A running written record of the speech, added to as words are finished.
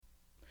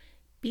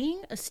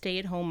Being a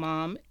stay-at-home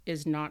mom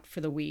is not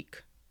for the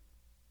weak.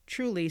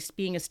 Truly,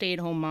 being a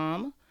stay-at-home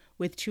mom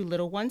with two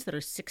little ones that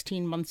are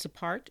 16 months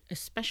apart,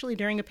 especially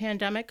during a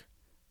pandemic,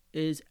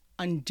 is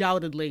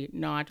undoubtedly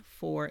not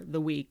for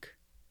the weak.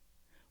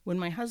 When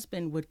my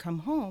husband would come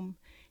home,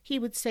 he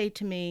would say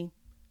to me,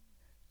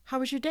 "How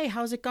was your day?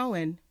 How's it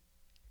going?"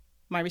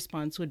 My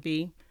response would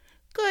be,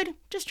 "Good,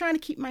 just trying to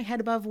keep my head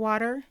above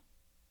water."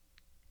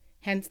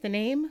 Hence the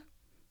name,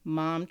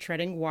 Mom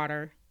Treading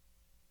Water.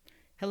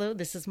 Hello,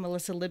 this is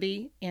Melissa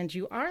Libby, and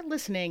you are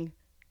listening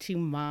to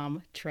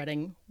Mom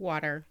Treading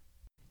Water.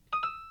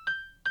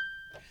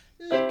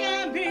 Look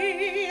at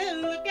me,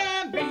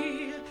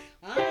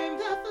 I'm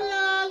the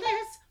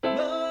flawless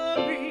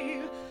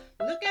Marie.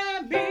 Look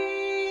at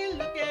me,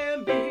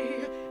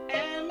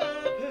 and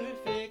my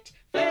perfect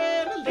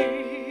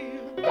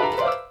family.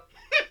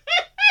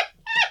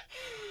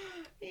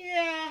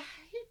 Yeah,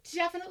 you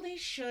definitely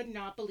should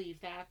not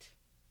believe that.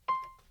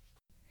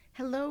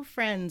 Hello,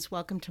 friends.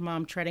 Welcome to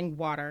Mom Treading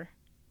Water.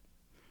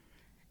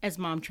 As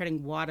Mom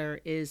Treading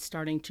Water is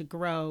starting to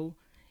grow,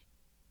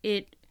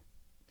 it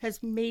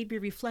has made me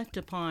reflect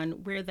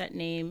upon where that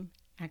name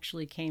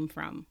actually came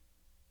from.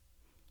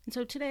 And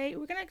so today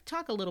we're going to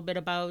talk a little bit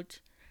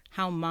about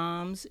how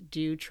moms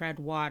do tread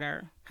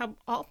water, how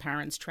all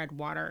parents tread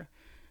water.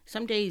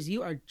 Some days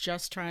you are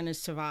just trying to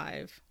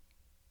survive.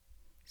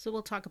 So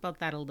we'll talk about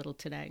that a little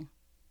today.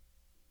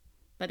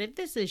 But if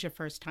this is your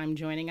first time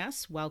joining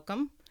us,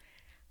 welcome.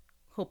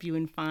 Hope you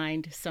can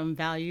find some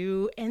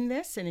value in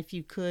this. And if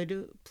you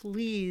could,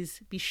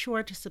 please be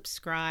sure to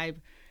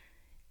subscribe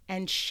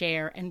and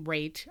share and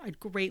rate. I'd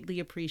greatly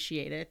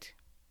appreciate it.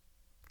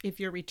 If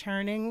you're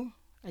returning,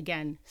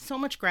 again, so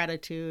much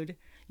gratitude.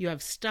 You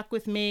have stuck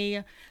with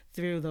me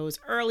through those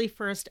early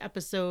first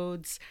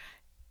episodes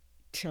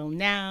till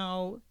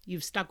now.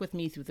 You've stuck with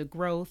me through the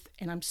growth,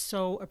 and I'm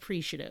so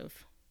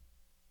appreciative.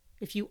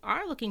 If you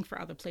are looking for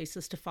other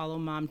places to follow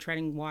Mom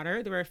Treading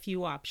Water, there are a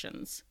few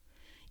options.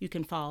 You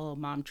can follow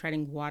Mom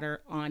Treading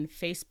Water on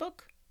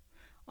Facebook,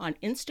 on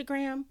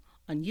Instagram,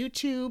 on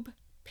YouTube,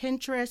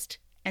 Pinterest,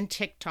 and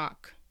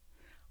TikTok.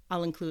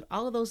 I'll include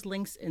all of those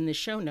links in the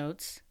show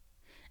notes.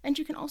 And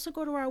you can also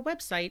go to our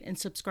website and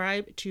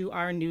subscribe to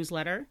our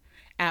newsletter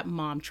at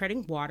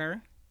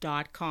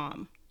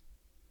momtreadingwater.com.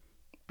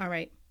 All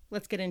right,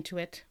 let's get into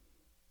it.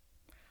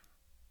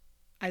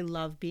 I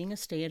love being a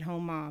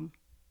stay-at-home mom,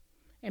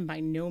 and by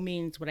no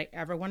means would I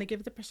ever want to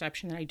give the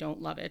perception that I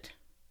don't love it.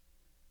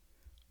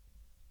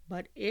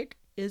 But it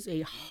is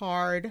a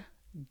hard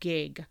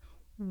gig,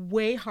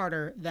 way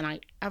harder than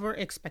I ever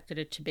expected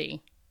it to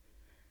be.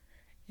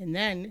 And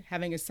then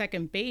having a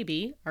second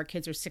baby, our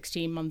kids are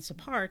 16 months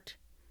apart.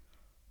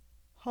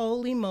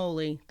 Holy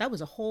moly, that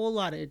was a whole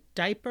lot of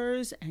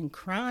diapers and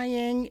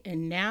crying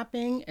and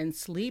napping and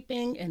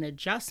sleeping and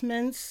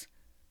adjustments.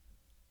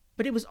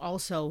 But it was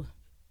also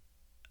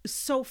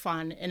so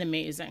fun and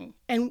amazing.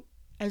 And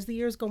as the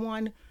years go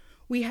on,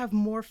 we have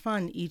more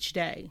fun each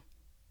day.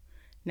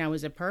 Now,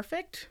 is it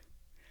perfect?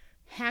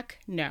 Heck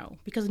no,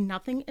 because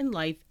nothing in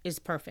life is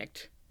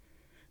perfect.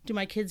 Do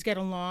my kids get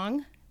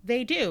along?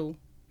 They do.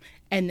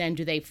 And then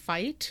do they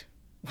fight?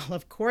 Well,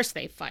 of course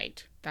they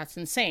fight. That's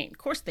insane. Of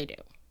course they do.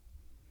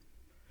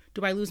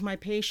 Do I lose my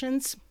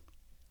patience?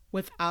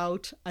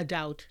 Without a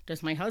doubt.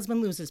 Does my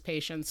husband lose his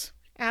patience?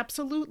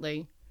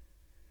 Absolutely.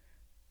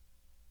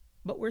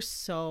 But we're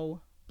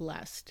so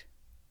blessed.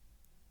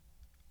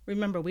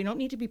 Remember, we don't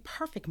need to be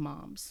perfect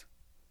moms.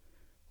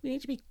 We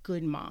need to be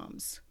good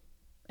moms.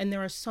 And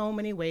there are so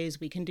many ways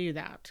we can do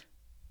that.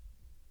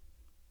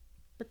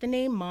 But the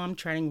name Mom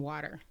Treading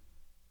Water,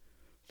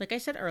 like I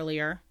said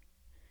earlier,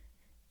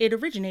 it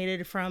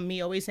originated from me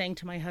always saying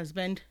to my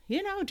husband,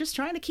 just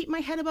trying to keep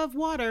my head above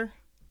water.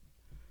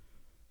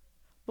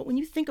 But when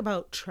you think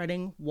about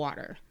treading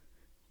water,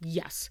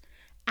 yes,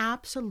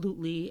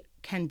 absolutely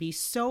can be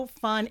so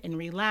fun and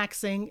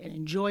relaxing and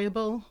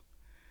enjoyable.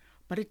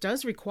 But it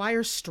does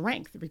require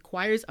strength. It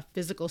requires a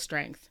physical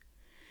strength.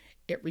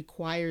 It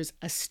requires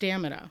a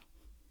stamina,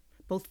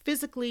 both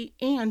physically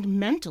and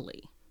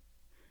mentally.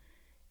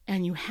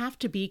 And you have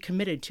to be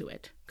committed to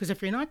it. Because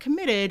if you're not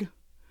committed,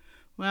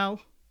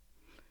 well,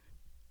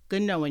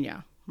 good knowing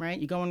you, right?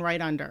 You're going right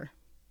under.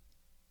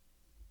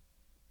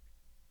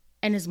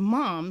 And as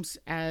moms,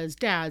 as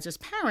dads, as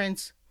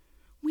parents,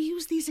 we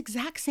use these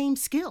exact same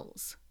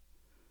skills.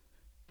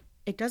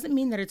 It doesn't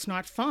mean that it's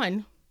not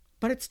fun,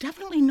 but it's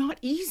definitely not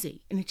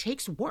easy. And it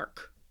takes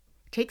work.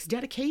 It takes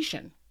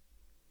dedication.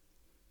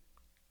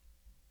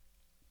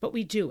 But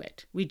we do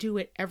it. We do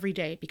it every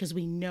day because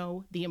we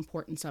know the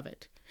importance of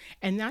it.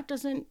 And that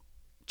doesn't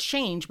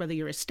change whether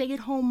you're a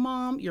stay-at-home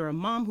mom, you're a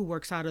mom who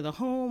works out of the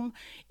home,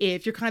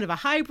 if you're kind of a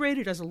hybrid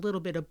who does a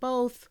little bit of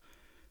both.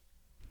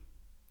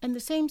 And the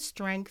same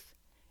strength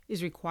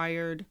is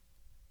required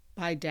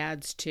by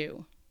dads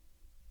too.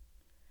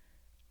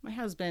 My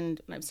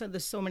husband, and I've said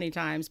this so many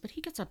times, but he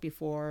gets up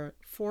before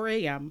 4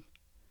 a.m.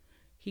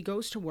 He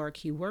goes to work.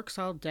 He works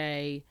all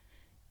day.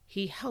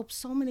 He helps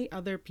so many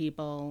other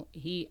people.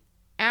 He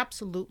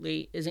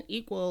absolutely is an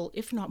equal,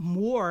 if not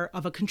more,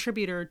 of a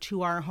contributor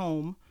to our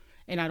home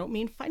And I don't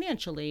mean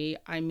financially,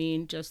 I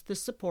mean just the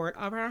support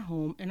of our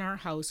home and our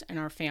house and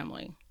our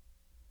family.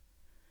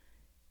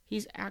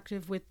 He's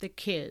active with the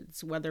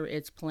kids, whether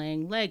it's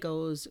playing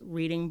Legos,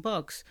 reading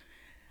books,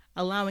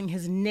 allowing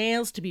his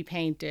nails to be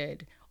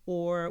painted,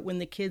 or when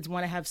the kids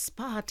want to have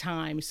spa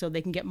time so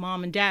they can get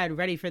mom and dad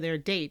ready for their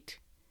date.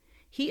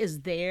 He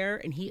is there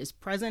and he is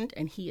present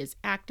and he is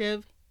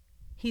active.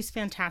 He's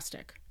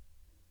fantastic.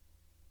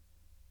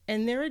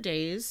 And there are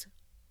days,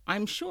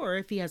 I'm sure,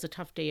 if he has a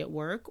tough day at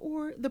work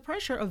or the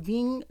pressure of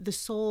being the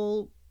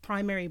sole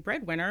primary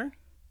breadwinner,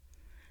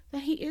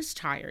 that he is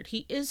tired,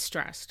 he is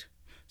stressed.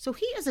 So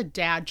he is a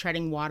dad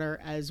treading water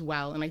as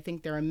well, and I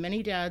think there are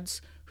many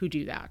dads who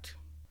do that.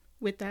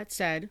 With that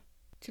said,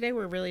 today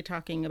we're really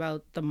talking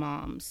about the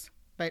moms,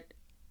 but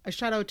a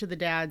shout out to the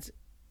dads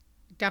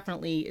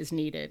definitely is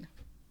needed.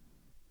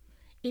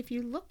 If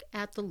you look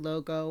at the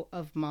logo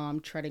of Mom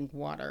Treading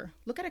Water,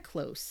 look at it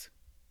close.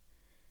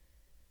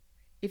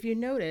 If you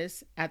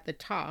notice at the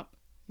top,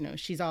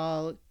 she's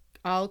all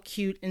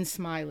cute and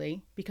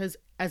smiley, because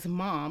as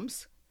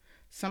moms,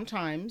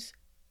 sometimes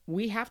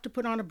we have to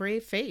put on a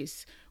brave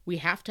face. We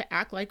have to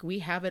act like we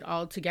have it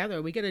all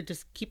together. We got to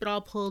just keep it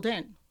all pulled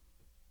in.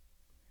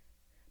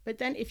 But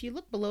then if you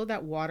look below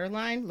that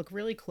waterline, look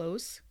really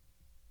close,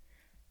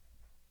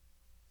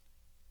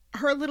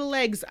 her little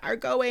legs are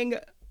going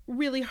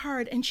really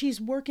hard and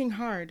she's working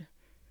hard.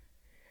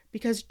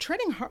 Because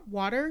treading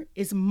water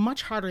is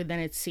much harder than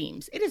it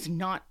seems. It is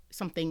not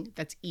something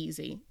that's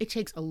easy. It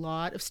takes a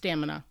lot of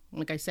stamina,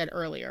 like I said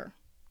earlier.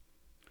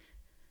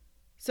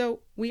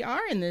 So we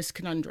are in this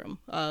conundrum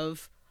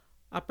of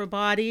upper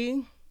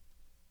body.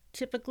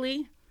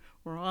 Typically,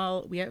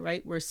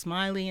 we're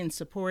smiley and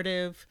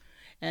supportive,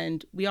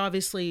 and we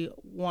obviously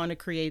want to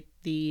create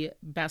the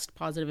best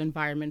positive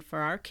environment for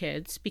our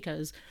kids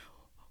because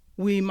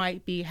we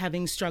might be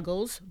having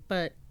struggles,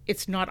 but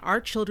it's not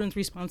our children's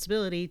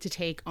responsibility to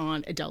take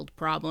on adult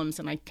problems,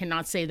 and I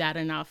cannot say that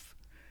enough.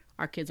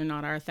 Our kids are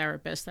not our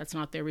therapists. That's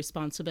not their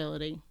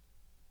responsibility.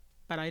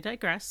 But I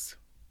digress.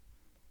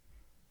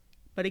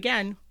 But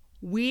again,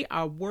 we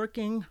are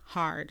working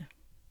hard.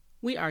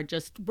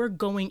 We're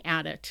going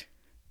at it.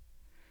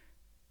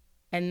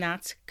 And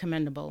that's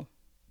commendable.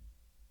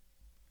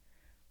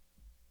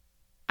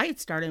 I had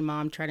started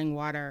Mom Treading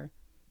Water.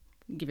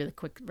 I'll give you the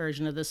quick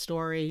version of the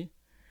story.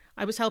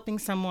 I was helping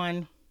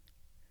someone.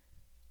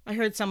 I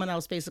heard someone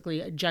else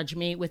basically judge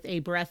me with a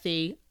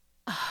breathy,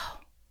 oh.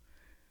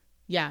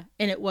 Yeah,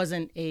 and it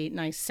wasn't a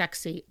nice,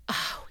 sexy,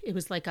 oh. It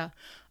was like a,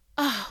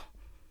 oh.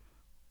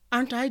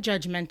 Aren't I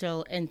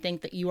judgmental and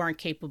think that you aren't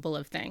capable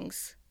of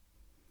things?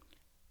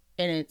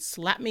 And it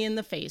slapped me in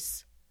the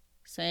face,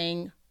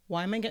 saying,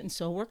 why am I getting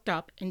so worked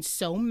up and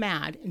so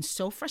mad and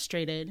so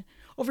frustrated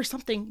over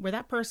something where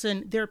that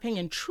person, their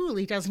opinion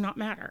truly does not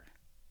matter?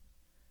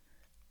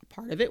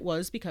 Part of it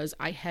was because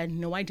I had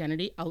no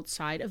identity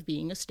outside of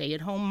being a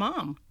stay-at-home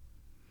mom.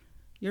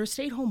 You're a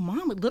stay-at-home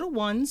mom with little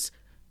ones.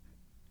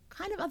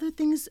 Kind of other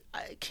things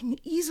can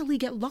easily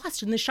get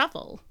lost in the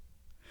shuffle.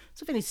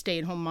 So if any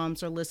stay-at-home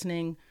moms are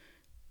listening,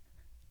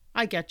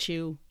 I get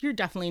you. You're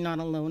definitely not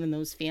alone in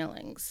those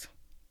feelings.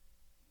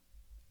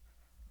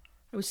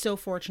 I was so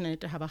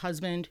fortunate to have a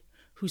husband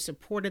who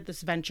supported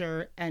this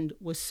venture and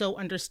was so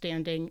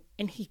understanding,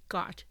 and he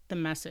got the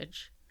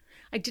message.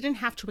 I didn't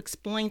have to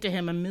explain to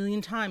him a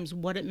million times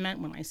what it meant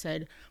when I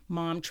said,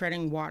 Mom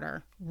Treading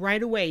Water.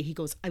 Right away, he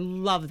goes, I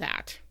love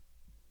that.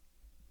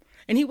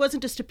 And he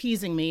wasn't just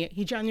appeasing me.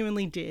 He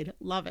genuinely did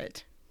love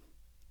it.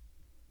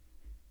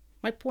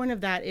 My point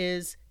of that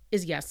is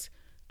yes,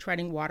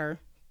 treading water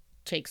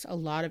takes a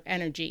lot of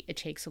energy. It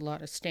takes a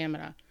lot of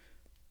stamina.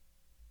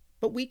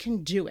 But we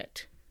can do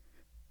it.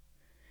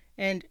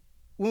 And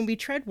when we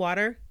tread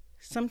water,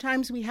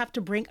 sometimes we have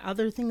to bring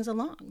other things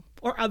along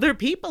or other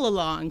people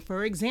along.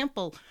 For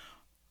example,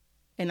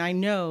 and I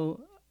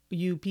know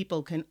you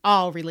people can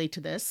all relate to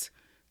this.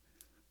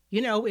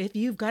 If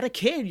you've got a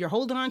kid, you're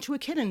holding on to a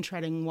kid and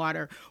treading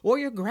water, or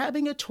you're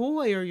grabbing a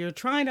toy, or you're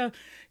trying to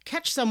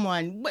catch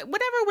someone,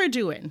 whatever we're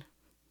doing.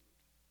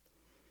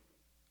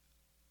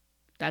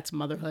 That's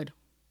motherhood.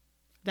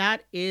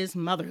 That is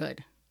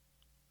motherhood.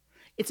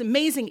 It's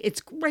amazing.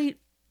 It's great,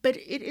 but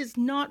it is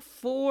not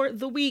for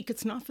the weak.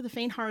 It's not for the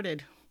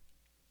faint-hearted.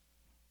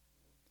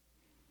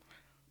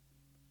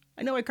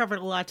 I know I covered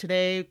a lot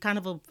today. Kind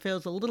of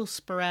feels a little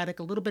sporadic,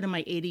 a little bit of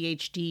my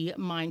ADHD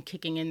mind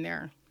kicking in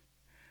there.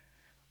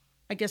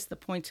 I guess the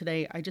point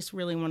today I just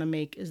really want to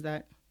make is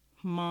that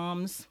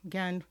moms,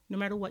 again, no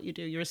matter what you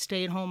do, you're a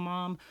stay-at-home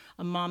mom,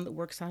 a mom that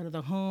works out of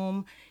the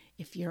home,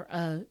 if you're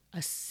a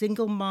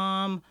single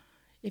mom,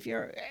 if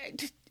you're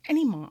just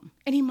any mom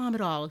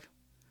at all,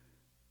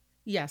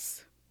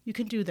 yes, you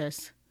can do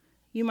this.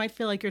 You might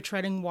feel like you're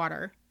treading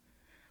water,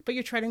 but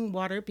you're treading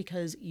water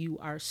because you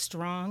are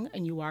strong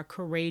and you are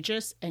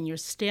courageous and your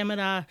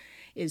stamina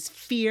is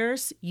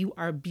fierce. You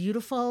are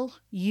beautiful.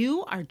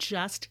 You are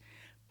just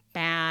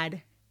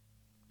bad.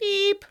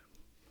 Beep.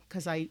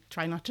 Because I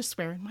try not to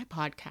swear in my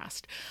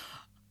podcast.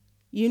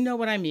 You know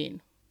what I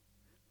mean.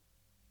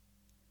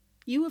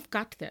 You have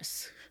got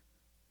this.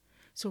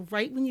 So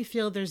right when you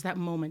feel there's that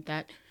moment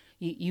that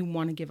you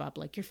want to give up,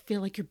 like you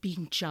feel like you're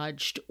being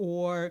judged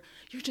or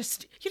you're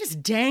just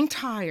dang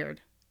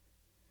tired,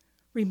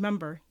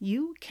 remember,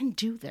 you can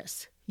do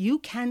this. You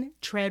can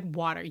tread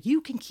water.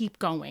 You can keep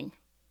going.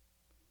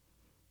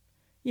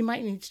 You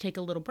might need to take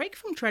a little break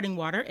from treading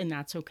water, and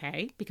that's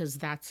okay because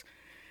that's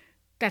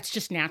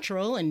just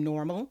natural and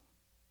normal.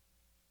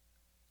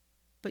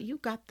 But you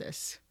got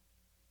this.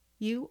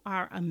 You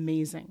are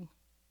amazing.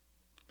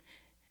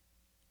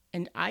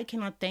 And I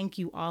cannot thank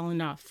you all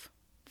enough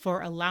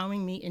for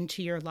allowing me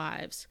into your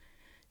lives,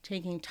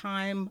 taking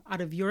time out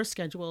of your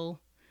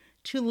schedule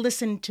to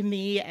listen to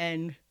me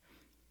and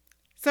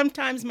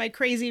sometimes my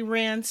crazy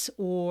rants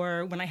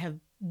or when I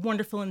have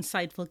wonderful,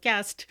 insightful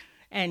guests.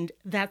 And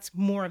that's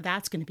more of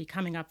that's going to be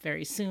coming up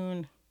very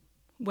soon.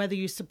 Whether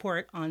you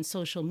support on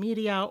social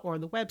media or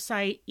the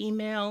website,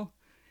 email,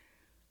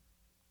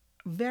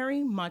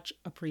 very much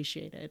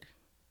appreciated.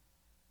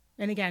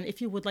 And again, if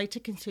you would like to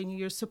continue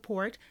your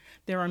support,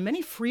 there are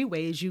many free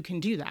ways you can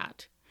do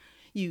that.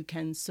 You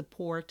can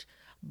support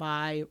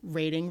by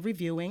rating,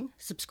 reviewing,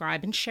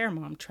 subscribe, and share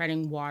Mom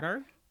Treading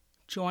Water.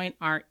 Join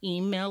our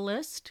email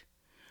list.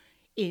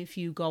 If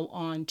you go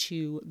on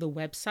to the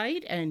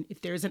website and if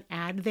there's an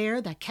ad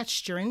there that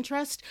catches your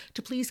interest,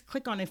 to please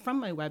click on it from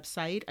my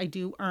website. I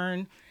do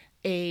earn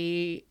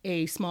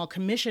a small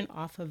commission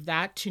off of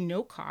that to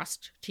no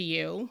cost to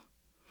you.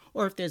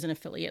 Or if there's an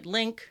affiliate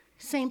link,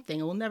 same thing.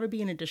 It will never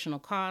be an additional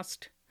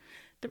cost.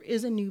 There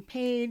is a new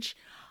page,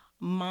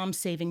 Mom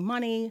Saving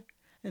Money,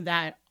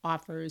 that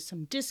offers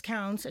some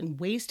discounts and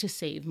ways to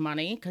save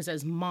money. Because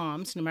as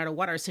moms, no matter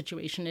what our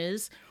situation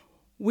is,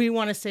 we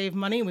want to save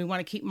money and we want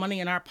to keep money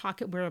in our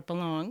pocket where it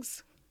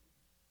belongs.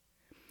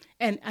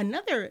 And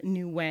another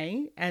new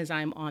way, as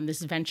I'm on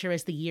this venture,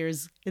 as the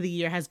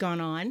year has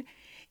gone on,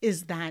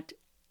 is that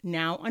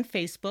now on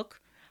Facebook,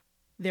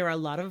 there are a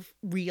lot of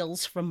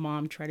reels from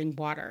Mom Treading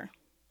Water.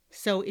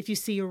 So if you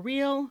see a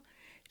reel,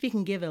 if you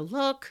can give it a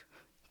look,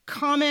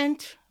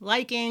 comment,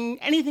 liking,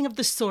 anything of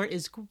the sort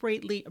is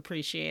greatly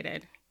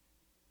appreciated.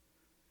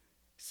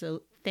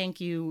 So thank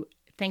you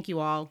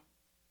all.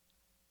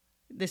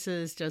 This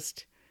is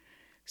just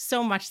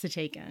so much to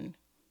take in.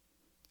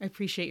 I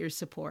appreciate your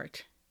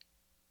support.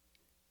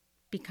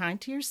 Be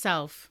kind to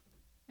yourself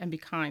and be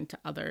kind to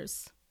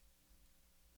others.